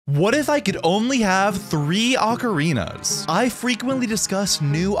What if I could only have 3 ocarinas? I frequently discuss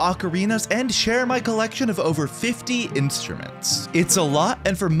new ocarinas and share my collection of over 50 instruments. It's a lot,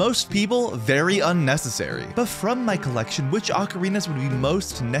 and for most people, very unnecessary. But from my collection, which ocarinas would be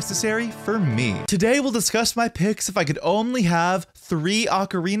most necessary for me? Today we'll discuss my picks if I could only have 3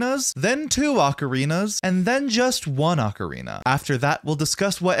 ocarinas, then 2 ocarinas, and then just 1 ocarina. After that, we'll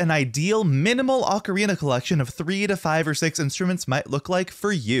discuss what an ideal minimal ocarina collection of 3 to 5 or 6 instruments might look like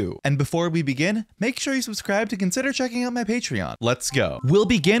for you. And before we begin, make sure you subscribe to consider checking out my Patreon. Let's go. We'll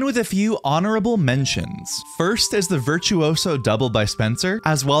begin with a few honorable mentions. First is the Virtuoso Double by Spencer,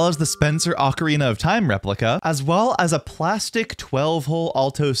 as well as the Spencer Ocarina of Time replica, as well as a plastic 12-hole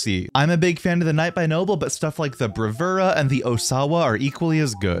alto C. I'm a big fan of the Night by Noble, but stuff like the Bravura and the Osawa are equally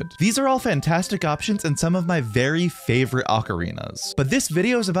as good. These are all fantastic options and some of my very favorite ocarinas. But this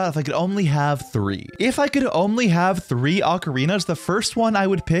video is about if I could only have 3. If I could only have 3 ocarinas, the first one I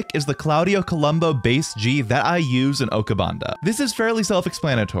would pick is the Claudio Colombo Bass G that I use in Ocabanda. This is fairly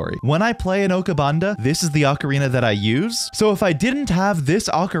self-explanatory. When I play in Ocabanda, this is the ocarina that I use. So if I didn't have this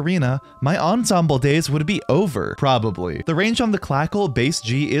ocarina, my ensemble days would be over, probably. The range on the ClaCol Bass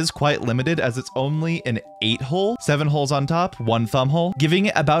G is quite limited as it's only an 8-hole, 7 holes on top, 1 thumb hole, giving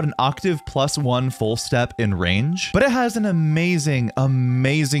it about an octave plus 1 full step in range. But it has an amazing,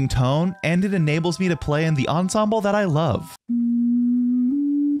 amazing tone, and it enables me to play in the ensemble that I love.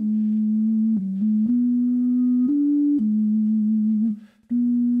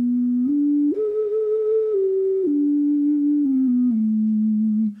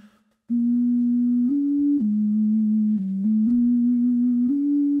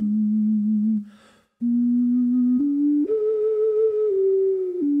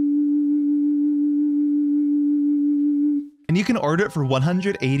 And you can order it for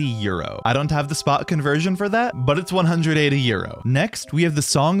 180 euro. I don't have the spot conversion for that, but it's 180 euro. Next, we have the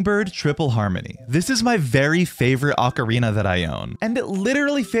Songbird Triple Harmony. This is my very favorite ocarina that I own, and it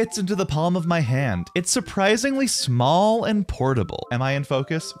literally fits into the palm of my hand. It's surprisingly small and portable. Am I in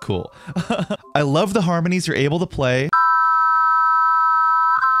focus? Cool. I love the harmonies you're able to play.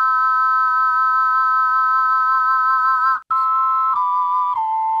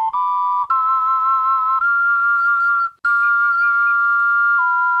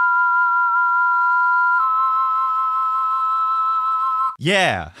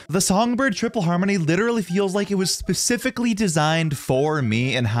 Yeah, the Songbird Triple Harmony literally feels like it was specifically designed for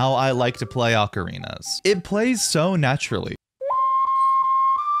me and how I like to play ocarinas. It plays so naturally.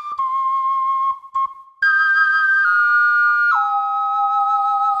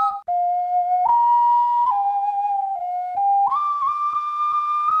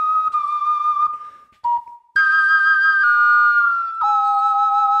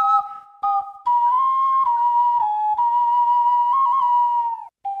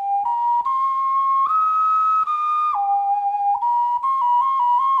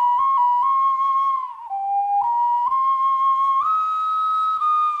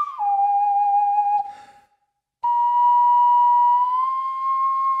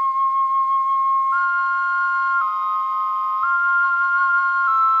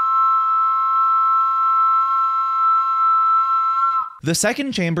 The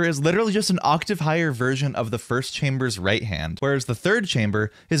second chamber is literally just an octave higher version of the first chamber's right hand, whereas the third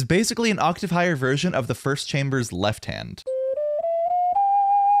chamber is basically an octave higher version of the first chamber's left hand.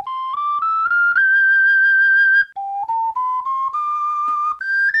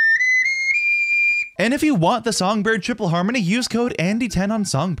 And if you want the Songbird Triple Harmony, use code Andy10 on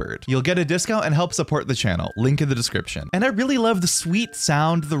Songbird. You'll get a discount and help support the channel. Link in the description. And I really love the sweet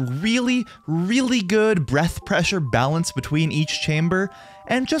sound, the really, really good breath pressure balance between each chamber,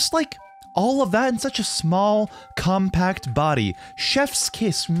 and just like all of that in such a small, compact body. Chef's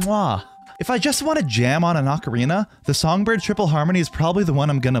kiss, mwah. If I just want to jam on an ocarina, the Songbird Triple Harmony is probably the one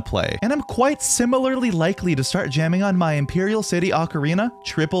I'm gonna play. And I'm quite similarly likely to start jamming on my Imperial City Ocarina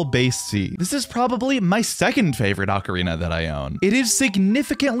Triple Bass C. This is probably my second favorite ocarina that I own. It is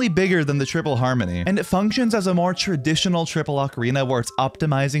significantly bigger than the Triple Harmony, and it functions as a more traditional triple ocarina where it's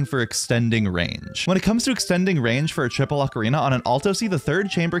optimizing for extending range. When it comes to extending range for a triple ocarina on an alto C, the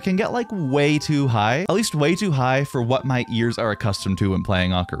third chamber can get like way too high, at least way too high for what my ears are accustomed to when playing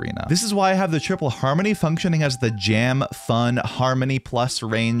ocarina. This is why I have the Triple Harmony functioning as the jam, fun, harmony plus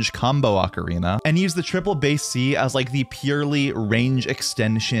range combo ocarina, and use the Triple Bass C as like the purely range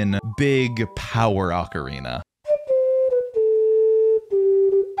extension, big power ocarina.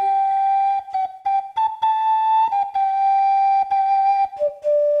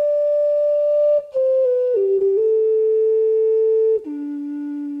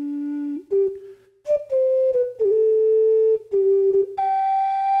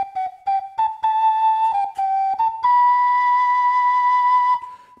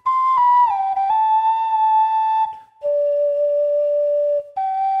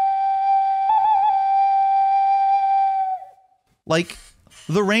 Like,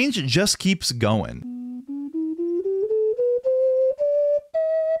 the range just keeps going.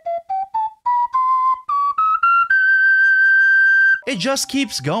 It just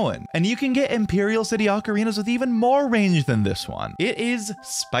keeps going. And you can get Imperial City ocarinas with even more range than this one. It is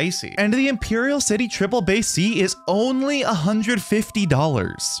spicy. And the Imperial City Triple Bass C is only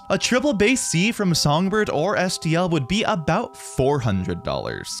 $150. A Triple Bass C from Songbird or STL would be about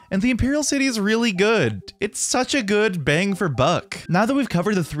 $400. And the Imperial City is really good. It's such a good bang for buck. Now that we've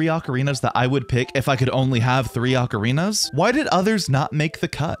covered the 3 ocarinas that I would pick if I could only have 3 ocarinas, why did others not make the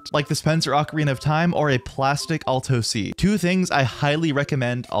cut? Like the Spencer Ocarina of Time or a plastic Alto C. 2 things I highly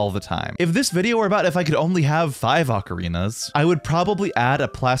recommend all the time. If this video were about if I could only have 5 ocarinas, I would probably add a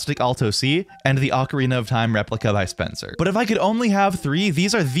plastic Alto C and the Ocarina of Time replica by Spencer. But if I could only have 3,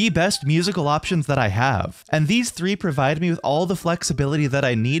 these are the best musical options that I have. And these 3 provide me with all the flexibility that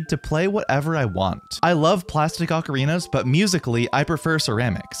I need to play whatever I want. I love plastic ocarinas, but musically, I prefer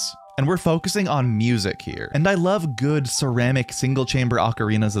ceramics. And we're focusing on music here. And I love good ceramic single chamber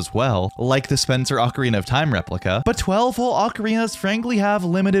ocarinas as well, like the Spencer Ocarina of Time replica, but 12-hole ocarinas frankly have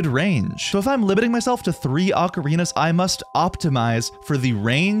limited range. So if I'm limiting myself to 3 ocarinas, I must optimize for the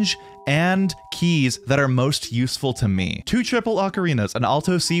range and keys that are most useful to me. 2 triple ocarinas, an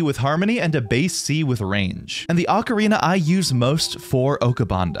Alto C with harmony and a bass C with range. And the ocarina I use most for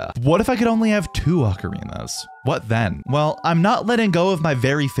Ocabanda. What if I could only have 2 ocarinas? What then? Well, I'm not letting go of my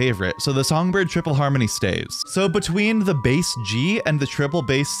very favorite, so the Songbird triple harmony stays. So between the bass G and the triple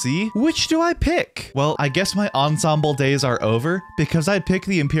bass C, which do I pick? Well, I guess my ensemble days are over because I'd pick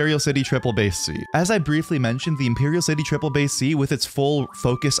the Imperial City triple bass C. As I briefly mentioned, the Imperial City triple bass C with its full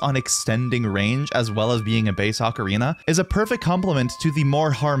focus on extending range as well as being a bass ocarina is a perfect complement to the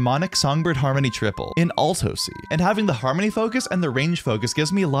more harmonic Songbird harmony triple in Alto C. And having the harmony focus and the range focus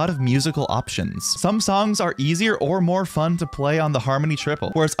gives me a lot of musical options. Some songs are easier or more fun to play on the harmony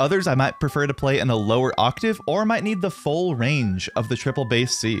triple, whereas others I might prefer to play in a lower octave or might need the full range of the triple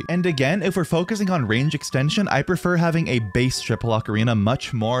bass C. And again, if we're focusing on range extension, I prefer having a bass triple ocarina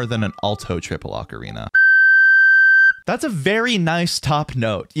much more than an alto triple ocarina. That's a very nice top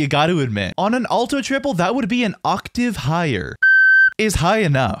note, you gotta admit. On an alto triple, that would be an octave higher. Is high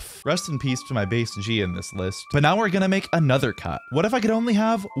enough. Rest in peace to my bass G in this list. But now we're gonna make another cut. What if I could only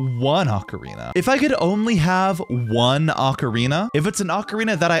have 1 ocarina? If I could only have 1 ocarina, if it's an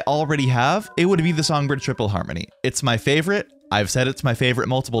ocarina that I already have, it would be the Songbird triple harmony. It's my favorite. I've said it's my favorite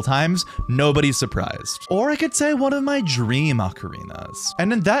multiple times, nobody's surprised. Or I could say one of my dream ocarinas.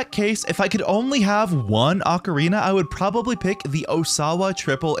 And in that case, if I could only have 1 ocarina, I would probably pick the Osawa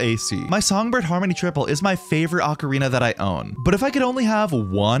Triple AC. My Songbird Harmony Triple is my favorite ocarina that I own. But if I could only have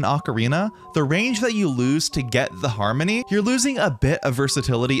 1 ocarina, the range that you lose to get the harmony, you're losing a bit of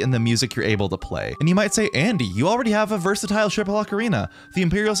versatility in the music you're able to play. And you might say, Andy, you already have a versatile triple ocarina, the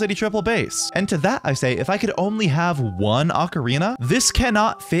Imperial City Triple Bass. And to that I say, if I could only have 1 ocarina, this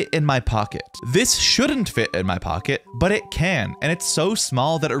cannot fit in my pocket. This shouldn't fit in my pocket, but it can, and it's so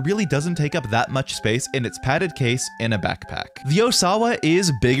small that it really doesn't take up that much space in its padded case in a backpack. The Osawa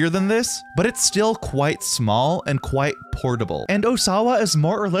is bigger than this, but it's still quite small and quite portable. And Osawa is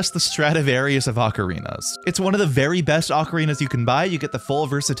more or less the Stradivarius of ocarinas. It's one of the very best ocarinas you can buy. You get the full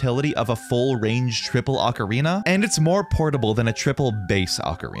versatility of a full range triple ocarina, and it's more portable than a triple bass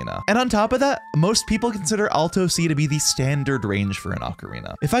ocarina. And on top of that, most people consider Alto C to be the standard range for an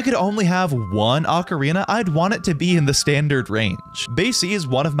ocarina. If I could only have 1 ocarina, I'd want it to be in the standard range. Bass C is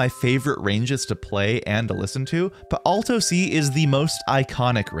one of my favorite ranges to play and to listen to, but Alto C is the most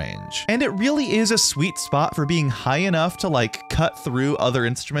iconic range. And it really is a sweet spot for being high enough to like cut through other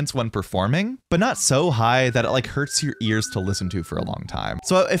instruments when performing, but not so high that it like hurts your ears to listen to for a long time.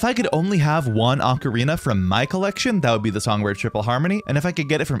 So if I could only have 1 ocarina from my collection, that would be the Songbird Triple Harmony, and if I could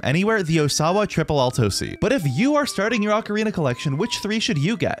get it from anywhere, the Osawa Triple Alto C. But if you are starting your ocarina collection, which 3 should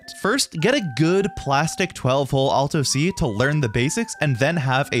you get? First, get a good plastic 12-hole Alto C to learn the basics, and then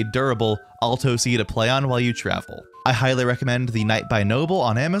have a durable Alto C to play on while you travel. I highly recommend the Night by Noble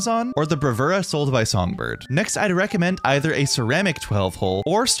on Amazon or the Bravura sold by Songbird. Next, I'd recommend either a ceramic 12-hole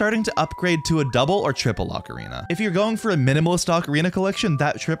or starting to upgrade to a double or triple ocarina. If you're going for a minimalist ocarina collection,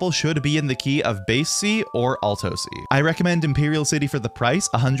 that triple should be in the key of bass C or alto C. I recommend Imperial City for the price.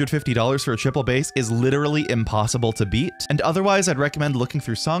 $150 for a triple bass is literally impossible to beat. And otherwise, I'd recommend looking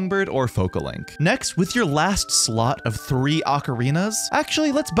through Songbird or Focalink. Next, with your last slot of 3 ocarinas,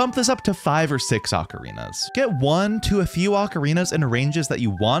 actually, let's bump this up to 5 or 6 ocarinas. Get 1 to a few ocarinas in ranges that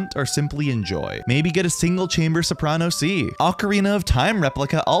you want or simply enjoy. Maybe get a single chamber soprano C, Ocarina of Time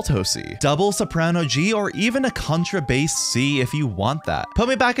replica alto C, double soprano G, or even a contrabass C if you want that. Put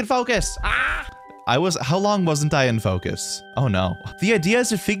me back in focus. How long wasn't I in focus? Oh no. The idea is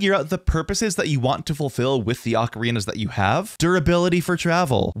to figure out the purposes that you want to fulfill with the ocarinas that you have. Durability for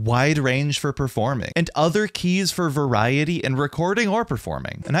travel, wide range for performing, and other keys for variety in recording or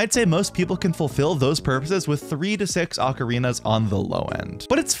performing. And I'd say most people can fulfill those purposes with 3 to 6 ocarinas on the low end.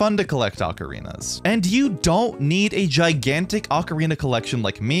 But it's fun to collect ocarinas. And you don't need a gigantic ocarina collection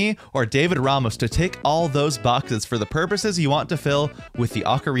like me or David Ramos to tick all those boxes for the purposes you want to fill with the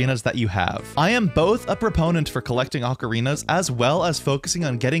ocarinas that you have. I am both a proponent for collecting ocarinas as well as focusing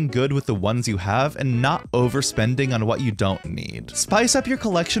on getting good with the ones you have and not overspending on what you don't need. Spice up your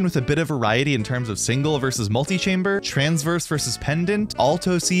collection with a bit of variety in terms of single versus multi-chamber, transverse versus pendant,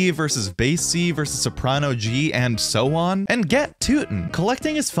 alto C versus bass C versus soprano G, and so on, and get tootin'.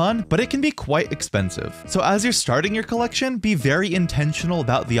 Collecting is fun, but it can be quite expensive. So as you're starting your collection, be very intentional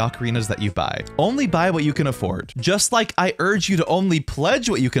about the ocarinas that you buy. Only buy what you can afford. Just like I urge you to only pledge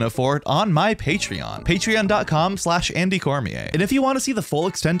what you can afford on my Patreon, patreon.com/Andy Cormier. And if you want to see the full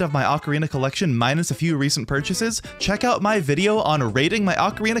extent of my ocarina collection minus a few recent purchases, check out my video on rating my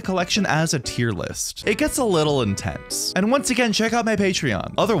ocarina collection as a tier list. It gets a little intense. And once again, check out my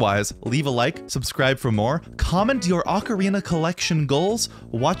Patreon. Otherwise, leave a like, subscribe for more, comment your ocarina collection goals,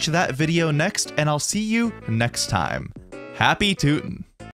 watch that video next, and I'll see you next time. Happy tootin'.